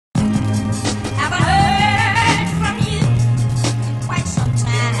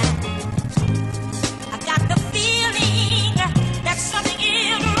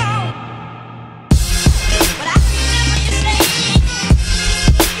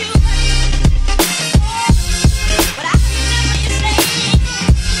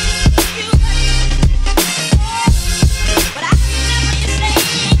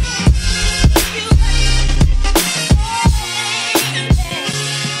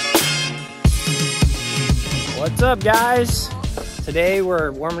What's up, guys? Today we're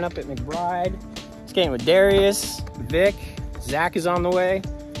warming up at McBride, skating with Darrius, Vic, Zach is on the way.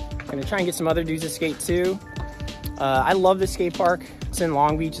 Gonna try and get some other dudes to skate too. I love this skate park. It's in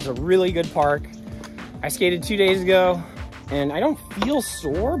Long Beach. It's a really good park. I skated 2 days ago and I don't feel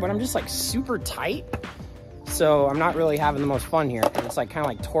sore, but I'm just like super tight. So I'm not really having the most fun here. It's like kind of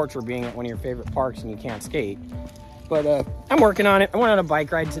like torture being at one of your favorite parks and you can't skate. But I'm working on it. I went on a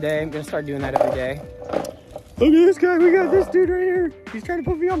bike ride today. I'm gonna start doing that every day. Look at this guy. We got this dude right here. He's trying to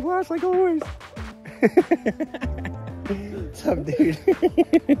put me on blast like always. What's up, dude?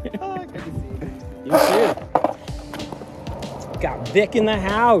 Oh, good to see you. You too. Got Vic in the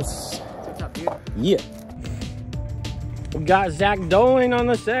house. What's up, dude? Yeah. We got Zach Doling on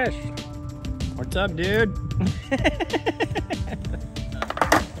the sesh. What's up, dude?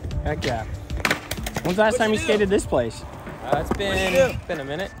 Heck yeah. When's the last time you skated this place? It's been a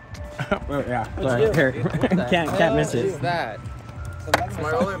minute. Oh, yeah. Sorry. Here. Can't miss What is it. that? That's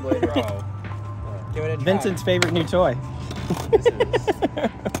my rollerblade, bro. Give it a try. Vincent's favorite new toy. This is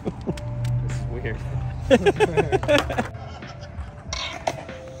weird.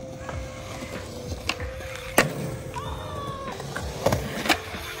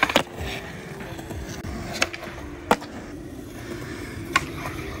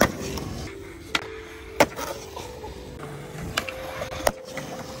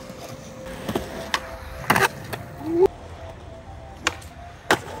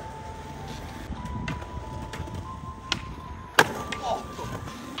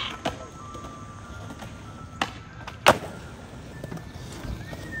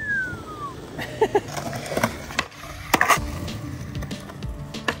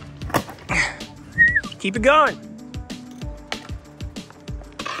 Keep it going.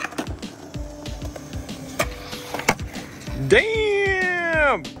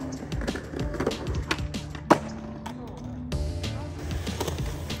 Damn!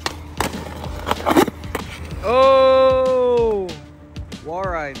 Oh! Wall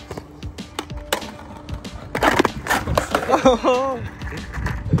rides. Oh!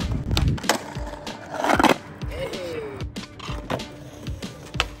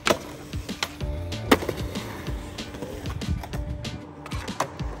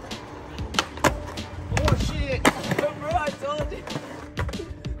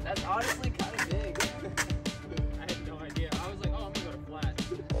 Honestly, kind of big. I had no idea. I was like, oh, I'm gonna go to flat.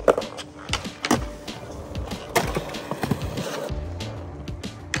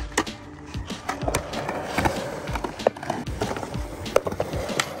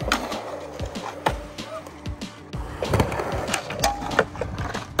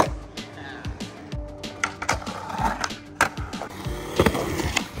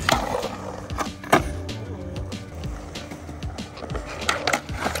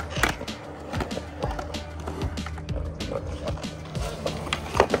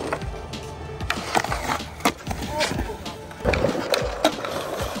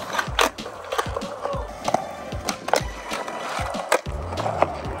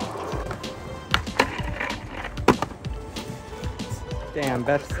 Damn,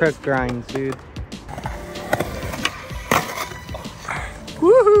 best crook grinds, dude.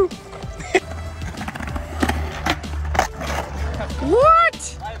 Woohoo!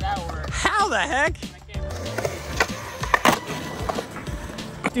 What? How did that work? How the heck?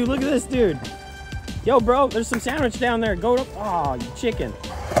 Dude, look at this dude. Yo, bro, there's some sandwich down there. Go to, oh, you chicken.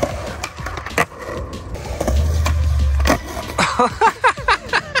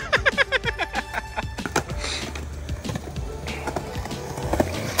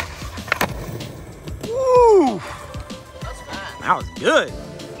 That was good.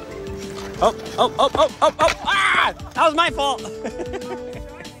 Oh, oh, oh, oh, oh, oh, ah! That was my fault.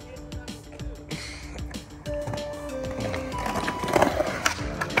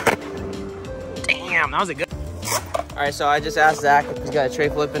 Damn, that was a good. All right, so I just asked Zach if he's got a tray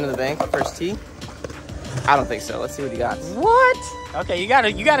flip into the bank first tee. I don't think so. Let's see what he got. What? Okay, you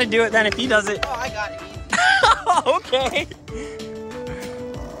gotta do it then if he does it. Oh, I got it. Oh, okay.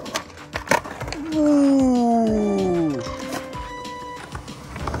 Ooh.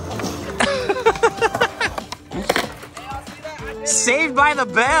 Saved by the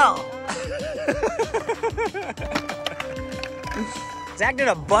bell. Zach did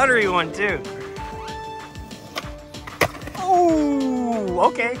a buttery one too. Oh,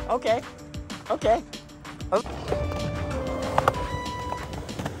 okay, okay, okay. Oh.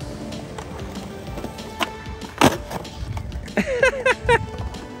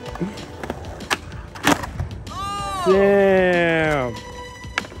 Damn.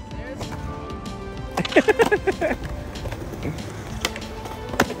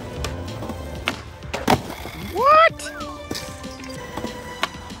 What?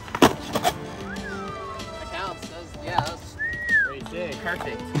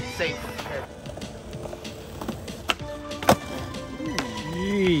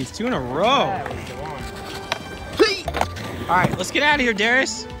 Jeez, 2 in a row. All right, let's get out of here,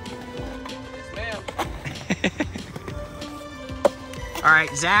 Darrius. Yes, ma'am. All right,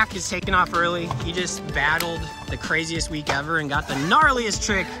 Zach is taking off early. He just battled the craziest week ever and got the gnarliest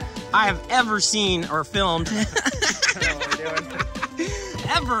trick I have ever seen or filmed. I don't know what we're doing.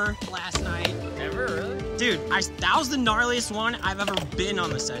 Ever last night. Ever, really? Dude, that was the gnarliest one I've ever been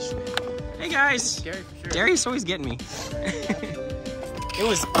on the session. Hey guys. Scary for sure. Darius always getting me. It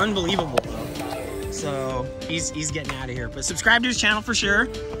was unbelievable. So he's getting out of here. But subscribe to his channel for sure.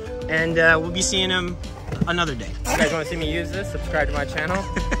 And we'll be seeing him another day. You guys want to see me use this? Subscribe to my channel,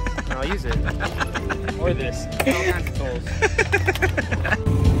 and I'll use it. Or this. All kinds of tools.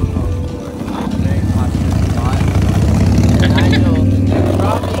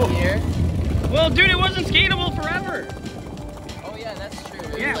 Here. Well, dude, it wasn't skatable forever. Oh yeah, that's true.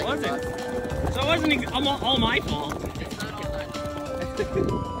 Yeah, it wasn't. So it wasn't all my fault. It's not all that.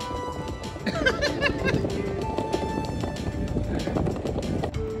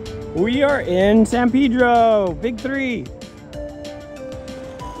 We are in San Pedro, Big 3.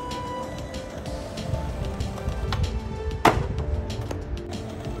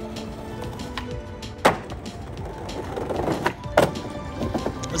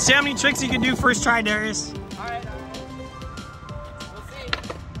 Let's see how many tricks you can do first try, Darrius. Alright. We'll see.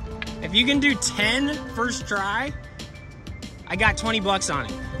 If you can do 10 first try, I got 20 bucks on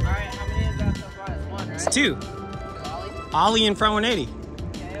it. Alright, how many is that so far? It's 1, right? It's 2. Ollie? Ollie in front 180.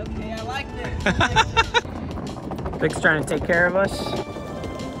 Okay, I like this. Vic's trying to take care of us.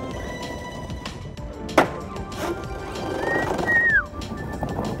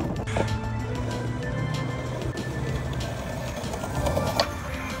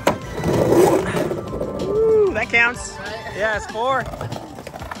 Ooh, that counts. Right? Yeah, it's 4.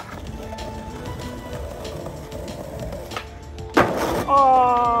 Oh!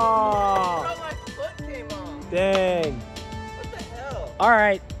 Oh, my foot came off. Dang. What the hell? All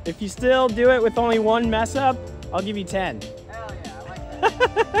right, if you still do it with only 1 mess up, I'll give you 10. Hell yeah, I like that.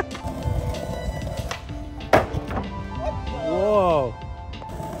 Whoa.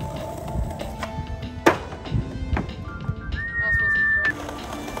 That was supposed to be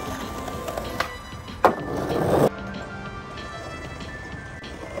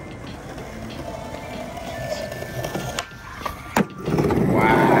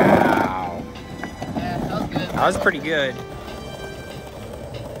Wow. Yeah, that was good. That was pretty good.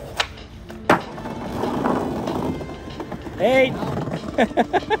 Hey. No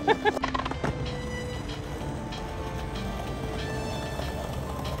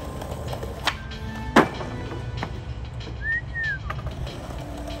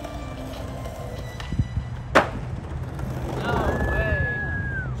way.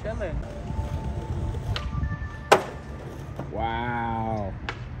 Chilling. Wow.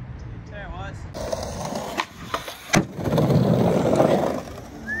 There it was.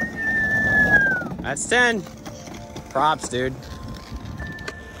 That's 10. Props, dude.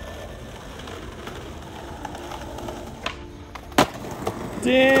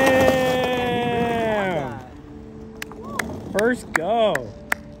 Damn. First go.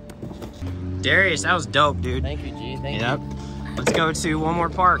 Darrius, that was dope, dude. Thank you, G. Thank Yep. you. Let's go to one more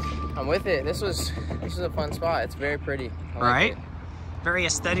park. I'm with it. This is a fun spot. It's very pretty. I like Right? it. Very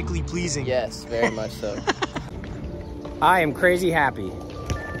aesthetically pleasing. Yes, very much so. I am crazy happy.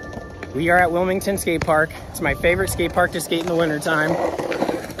 We are at Wilmington Skate Park. It's my favorite skate park to skate in the wintertime.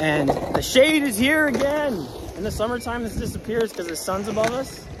 And the shade is here again. In the summertime, this disappears because the sun's above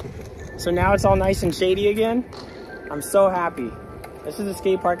us. So now it's all nice and shady again. I'm so happy. This is a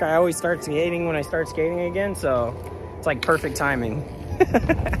skate park I always start skating when I start skating again, so it's like perfect timing.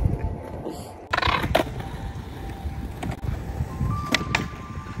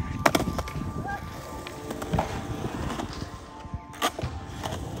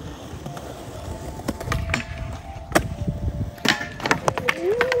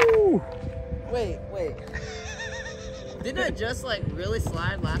 Wait. Didn't I just like really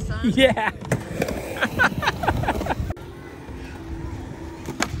slide last time? Yeah.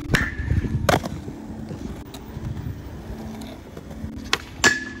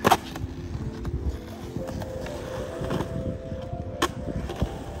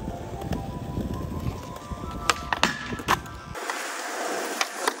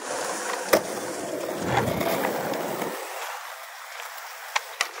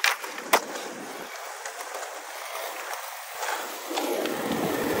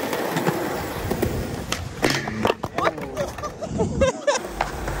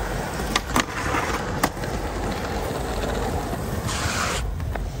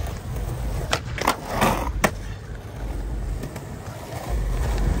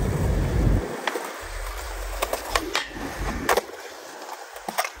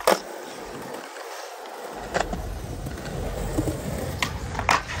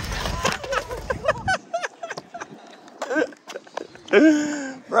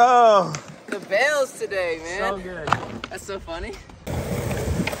 Bro. The bales today, man. So good. That's so funny.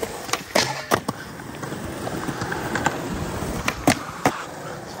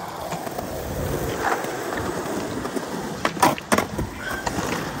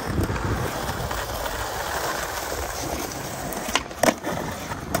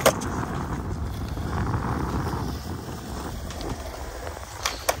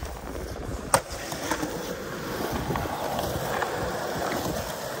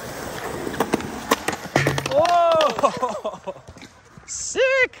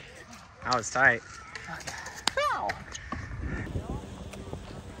 Sick! That was tight. Ow.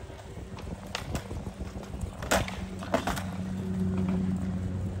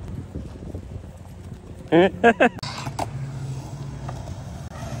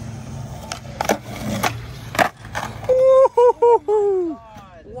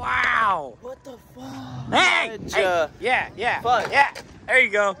 Wow! What the fuck? Hey! Hey! Yeah. Fuck. Yeah. There you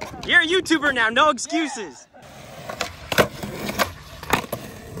go. You're a YouTuber now. No excuses.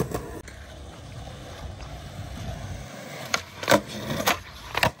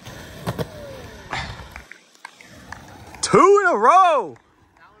 Two in a row.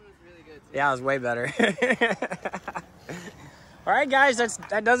 That one was really good too. Yeah, it was way better. All right, guys,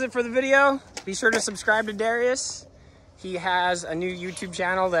 that does it for the video. Be sure to subscribe to Darrius. He has a new YouTube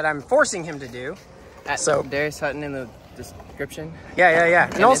channel that I'm forcing him to do. So Darrius Hutton in the description. Yeah.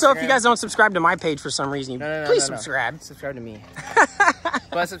 And also, Instagram. if you guys don't subscribe to my page for some reason, please subscribe. Subscribe to me.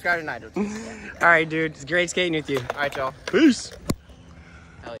 But subscribe to Nigel. All right, dude. It's great skating with you. All right, y'all. Peace.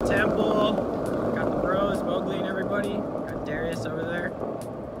 Yeah. Temple. Got the bros, Mowgli, and everybody. Got Darrius over there.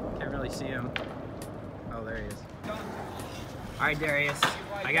 Can't really see him. Oh, there he is. All right, Darrius.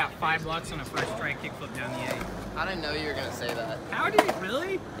 I got $5 on a first try kickflip down the A. I didn't know you were gonna say that. How did you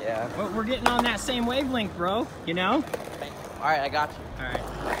really? Yeah. Well, we're getting on that same wavelength, bro. You know? All right, I got you. All right.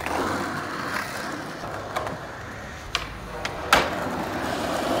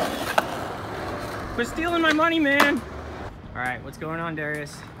 Quit stealing my money, man. All right, what's going on,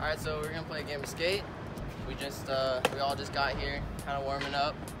 Darrius? All right, so we're gonna play a game of skate. We all just got here, kind of warming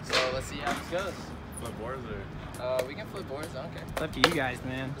up. So let's see how this goes. Flip boards or? We can flip boards. I don't care. It's up to you guys,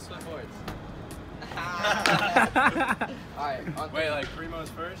 man. Let's flip boards. All right. On Wait, like Primo's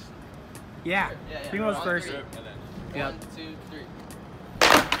first? Yeah. Yeah. Primo's On first. three. And then. Yep. 1, 2, 3.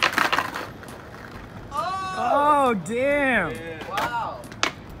 Oh, damn. Yeah. Wow.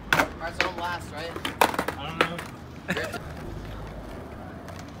 All right, so I'm last, right? I don't know.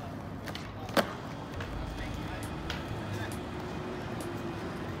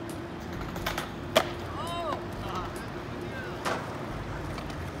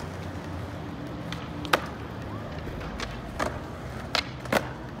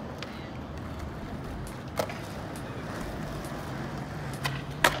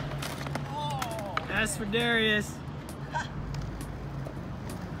 That's for Darrius.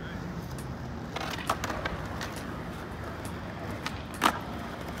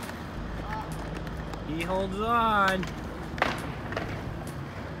 He holds on.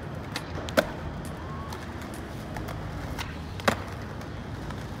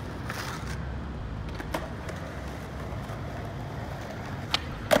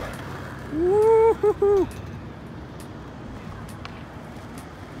 Woo-hoo-hoo.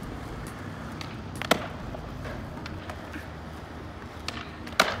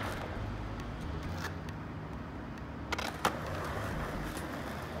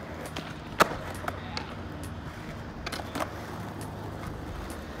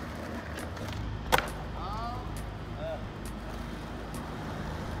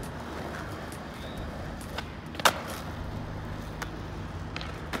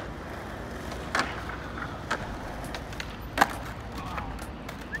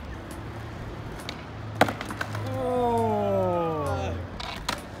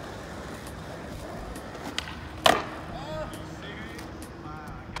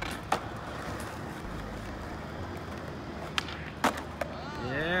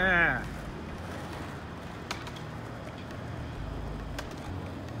 Yeah.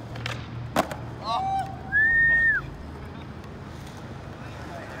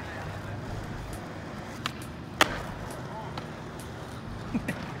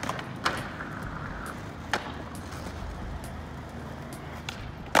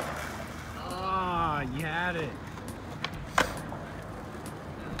 Oh, you had it.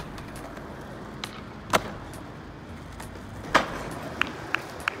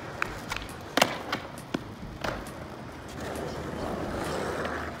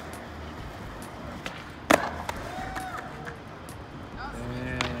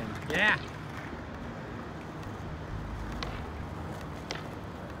 Yeah.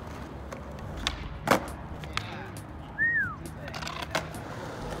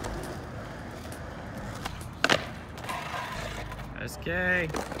 Okay.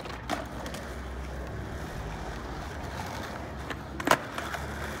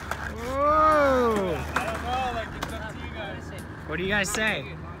 Whoa! I don't know, like it's up to you guys. What do you guys say?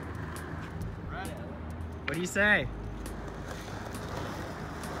 What do you say?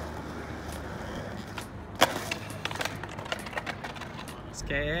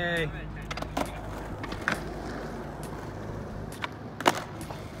 SKA.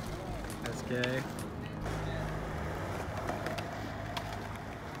 SK.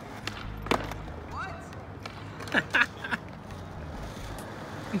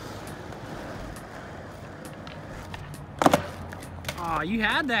 Oh, you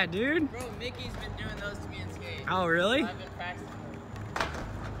had that, dude. Bro, Mickey's been doing those to me in skate. Oh, really? I've been practicing.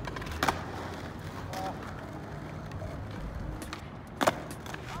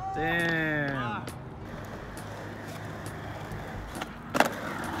 Damn.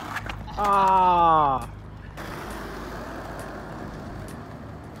 Ah.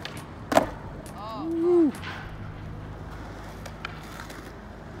 Woo.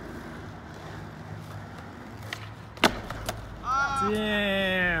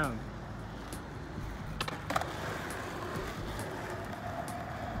 Damn.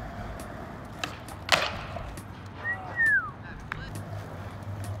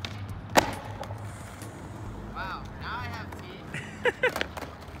 Wow, now I have teeth.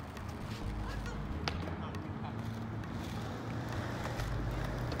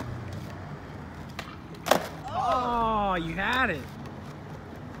 Oh, you had it.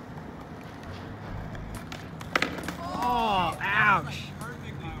 Oh, ouch.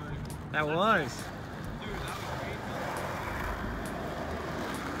 That was.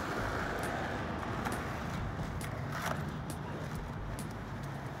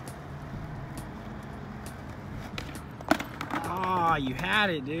 Oh, you had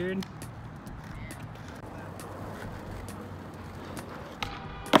it, dude.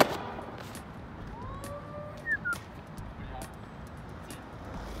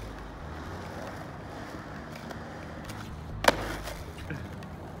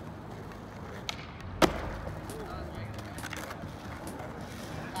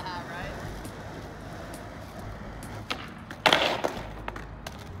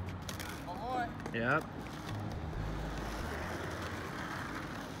 Yep.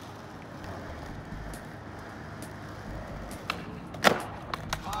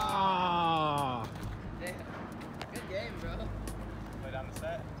 Oh. Damn. Good game, bro. Play down the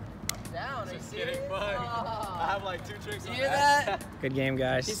set. I'm down. Are you Just serious? kidding, fuck. Oh. I have like 2 tricks You on hear that. that? Good game,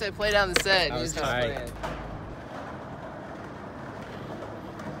 guys. He said play down the set. That He was just kept tight. playing.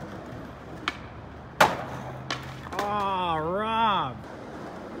 Oh, Rob.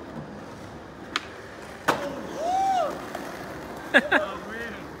 That was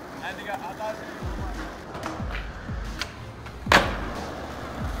weird. I thought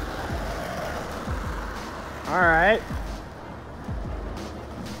All right.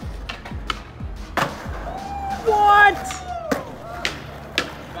 What?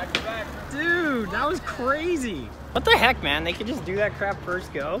 back to back. Dude, that was crazy. What the heck, man? They could just do that crap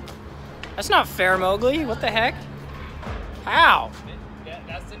first go? That's not fair, Mowgli. What the heck? How? Yeah,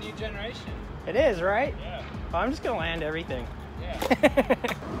 that's the new generation. It is, right? Yeah. Oh, I'm just gonna land everything. Yeah.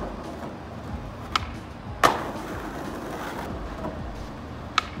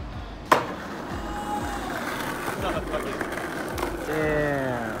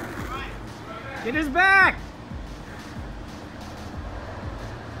 Damn. Get his back!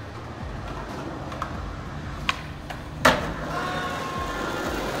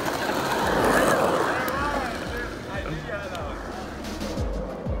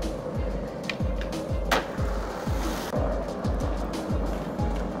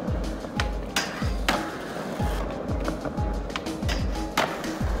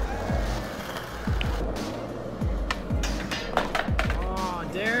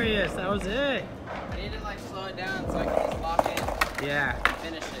 Darrius, that was it. I need to like slow it down so I can just lock in. Yeah.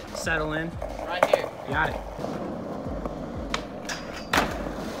 Finish it. Settle in. Right here. Got it.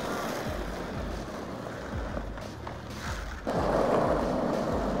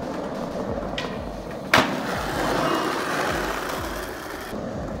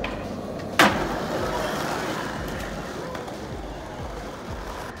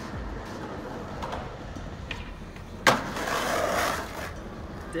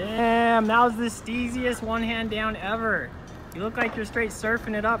 Damn, that was the steeziest one hand down ever. You look like you're straight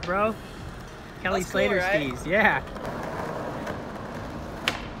surfing it up, bro. Kelly That's cool, Slater right? skis, yeah.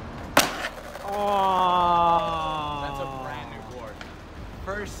 Oh. That's a brand new board.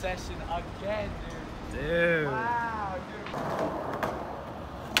 First session again, dude. Dude. Wow, dude.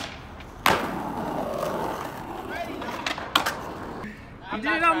 You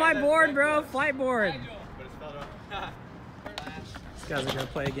did it on my board, bro. Flight board. But it's spelled wrong. These guys are gonna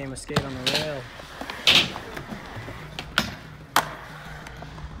play a game of skate on the rail.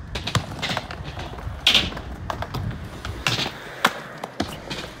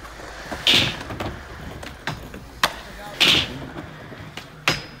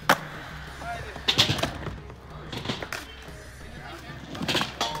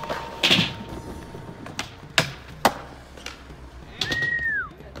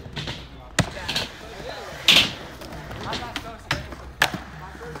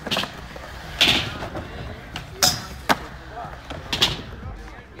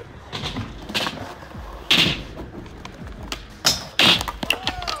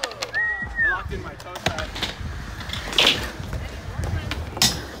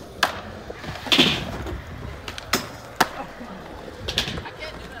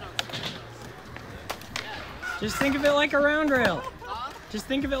 Just think of it like a round rail. Just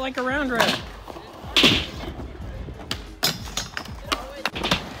think of it like a round rail.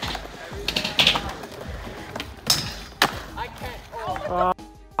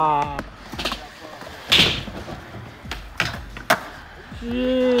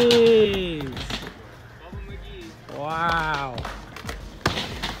 Jeez. Wow.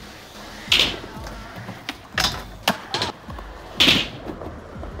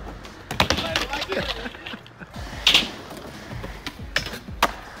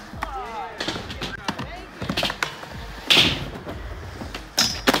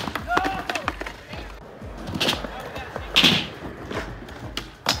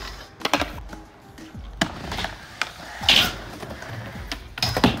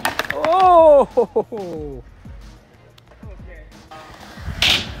 Oh!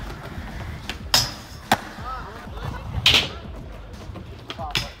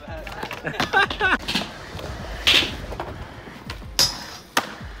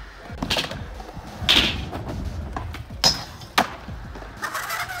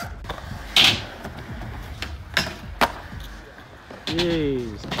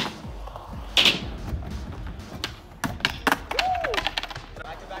 Jeez.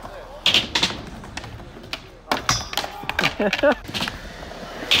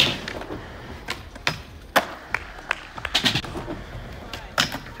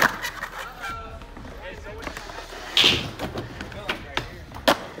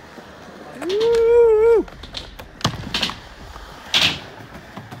 Woo!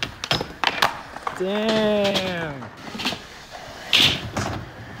 Damn.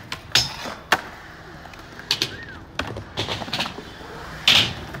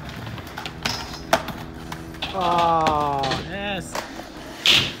 Oh, yes.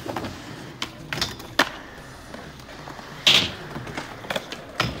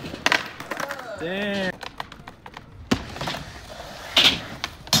 Damn.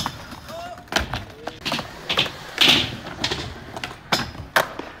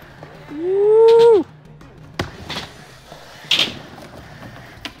 Woo!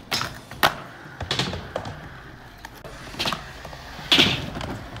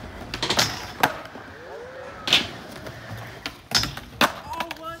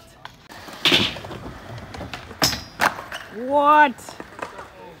 What?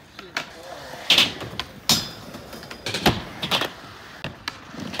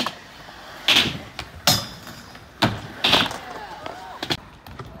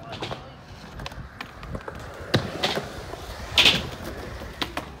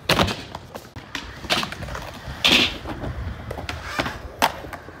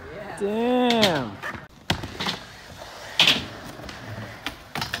 Damn.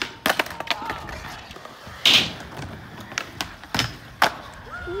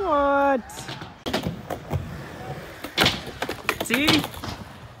 What? See?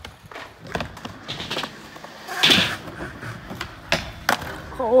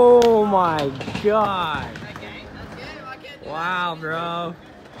 Oh my God. Wow, bro.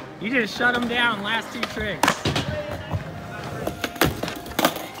 You just shut him down last two tricks.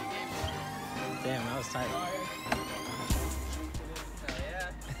 Damn, that was tight.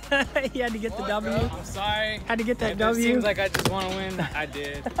 He had to get the W. I'm sorry. Had to get that If W. It seems like I just want to win. I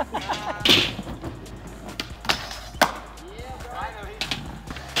did.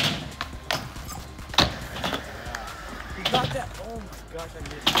 You got that. Oh my gosh, I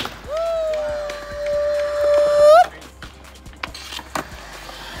did.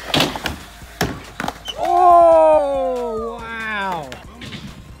 Oh, wow.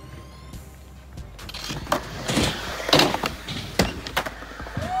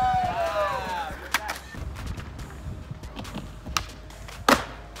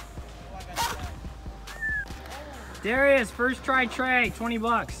 Darrius, first try tray, 20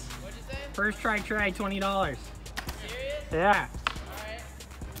 bucks. What'd you say? First try tray, $20. Serious? Yeah. Alright.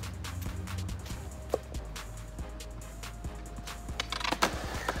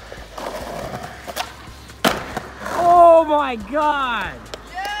 Oh my God!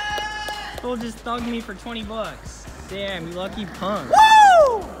 Yeah! Fool just thugged me for 20 bucks. Damn, you lucky punk.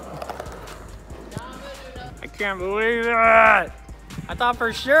 Woo! I can't believe that. I thought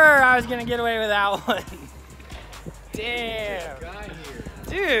for sure I was gonna get away with that one. Damn. Got here.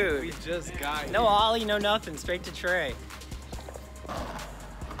 Dude. We just got here. No ollie, no nothing, straight to tray.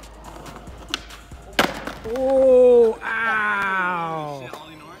 Oh, ow. Shit,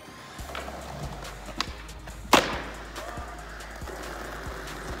 ollie north.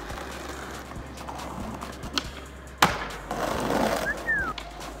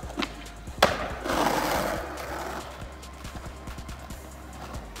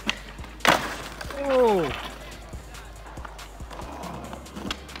 Oh.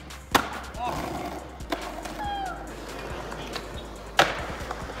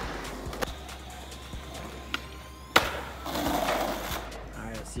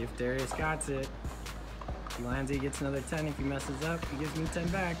 Alright, let's see if Darrius got it. If he lands it, he gets another 10. If he messes up, he gives me 10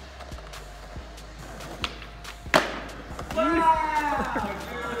 back.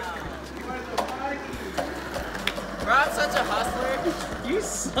 Bro, I'm such a hustler. You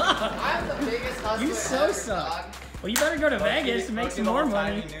suck. I'm the biggest hustler. You so ever, suck. dog. Well, you better go to Vegas and make some more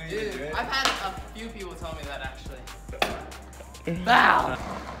money. Dude, I've had a few people tell me that actually. Wow.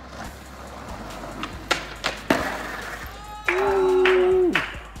 Ooh.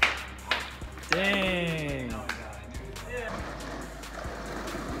 Dang.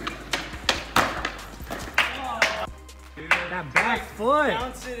 That back foot.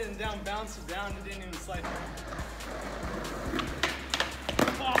 Bounce it and down, bounce it down. It didn't even slide.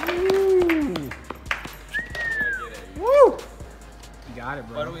 Ooh. Woo. You got it,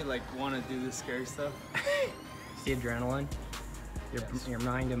 bro. Why do we like want to do this scary stuff? See adrenaline? Your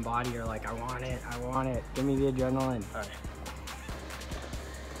mind and body are like, I want it, I want it. Give me the adrenaline. All right.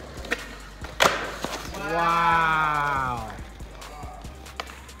 Wow.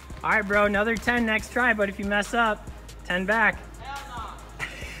 All right, bro, another 10 next try, but if you mess up, 10 back.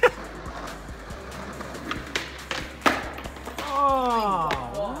 Oh,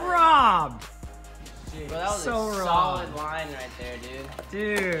 robbed. Bro, that was So a wrong. solid line right there,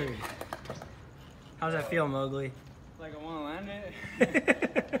 dude. Dude. How's that feel, Mowgli? Like I want to land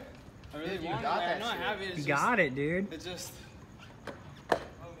it. I really Dude, you want it. got Like, I that know I shit. have it. It's You just, got it, dude. It just.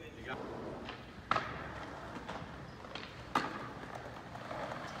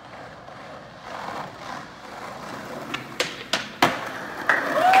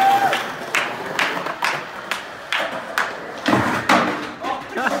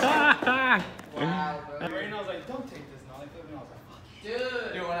 Wow, bro. Brain, I was like, don't take this. Now, and I was like, fuck.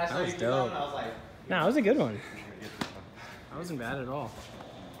 Dude. Dude, when I saw was you do dope. that, I was like, No, it was a good one. That wasn't bad at all.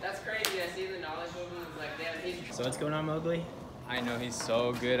 That's crazy. I see the knowledge movement was like, damn, he's. So what's going on, Mowgli? I know he's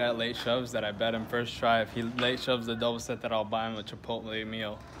so good at late shoves that I bet him first try. If he late shoves the double set, that I'll buy him a Chipotle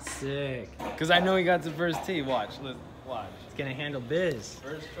meal. Sick. Cause I know he got the first tee. Watch, watch. It's gonna handle biz.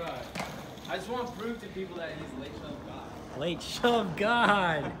 First try. I just want proof to people that he's late shove god. Late shove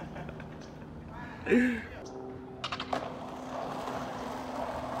God.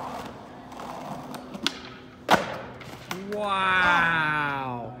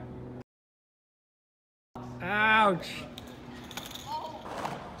 Wow. Ouch.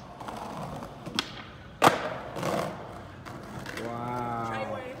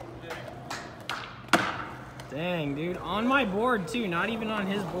 Wow. Dang, dude. On my board, too. Not even on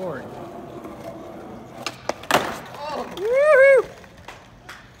his board. Woohoo!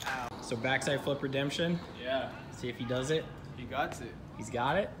 So backside flip redemption. Yeah, See if he does it. he got it. He's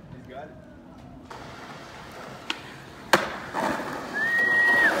got it. He's got it.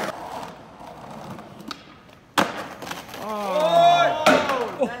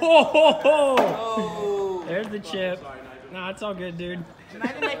 Oh! There's the chip. Nah, it's all good, dude.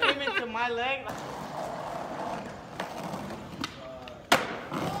 Imagine that came into my leg.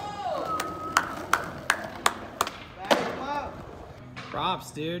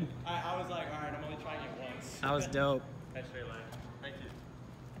 Props, dude. I was like, all right, I'm only trying it once. That was dope. Nice straight line. Thank you.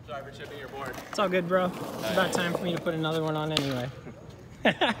 Sorry for chipping your board. It's all good, bro. It's about time for me to put another one on anyway.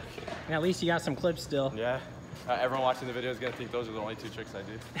 And at least you got some clips still. Yeah. Everyone watching the video is going to think those are the only two tricks I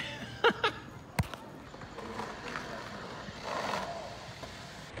do.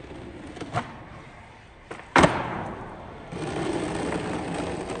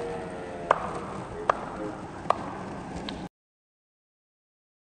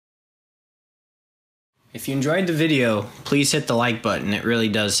 If you enjoyed the video, please hit the like button. It really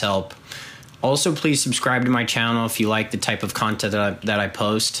does help. Also, please subscribe to my channel if you like the type of content that I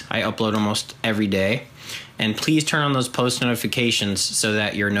post. I upload almost every day. And please turn on those post notifications so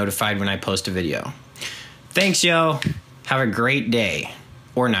that you're notified when I post a video. Thanks, yo. Have a great day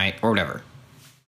or night or whatever.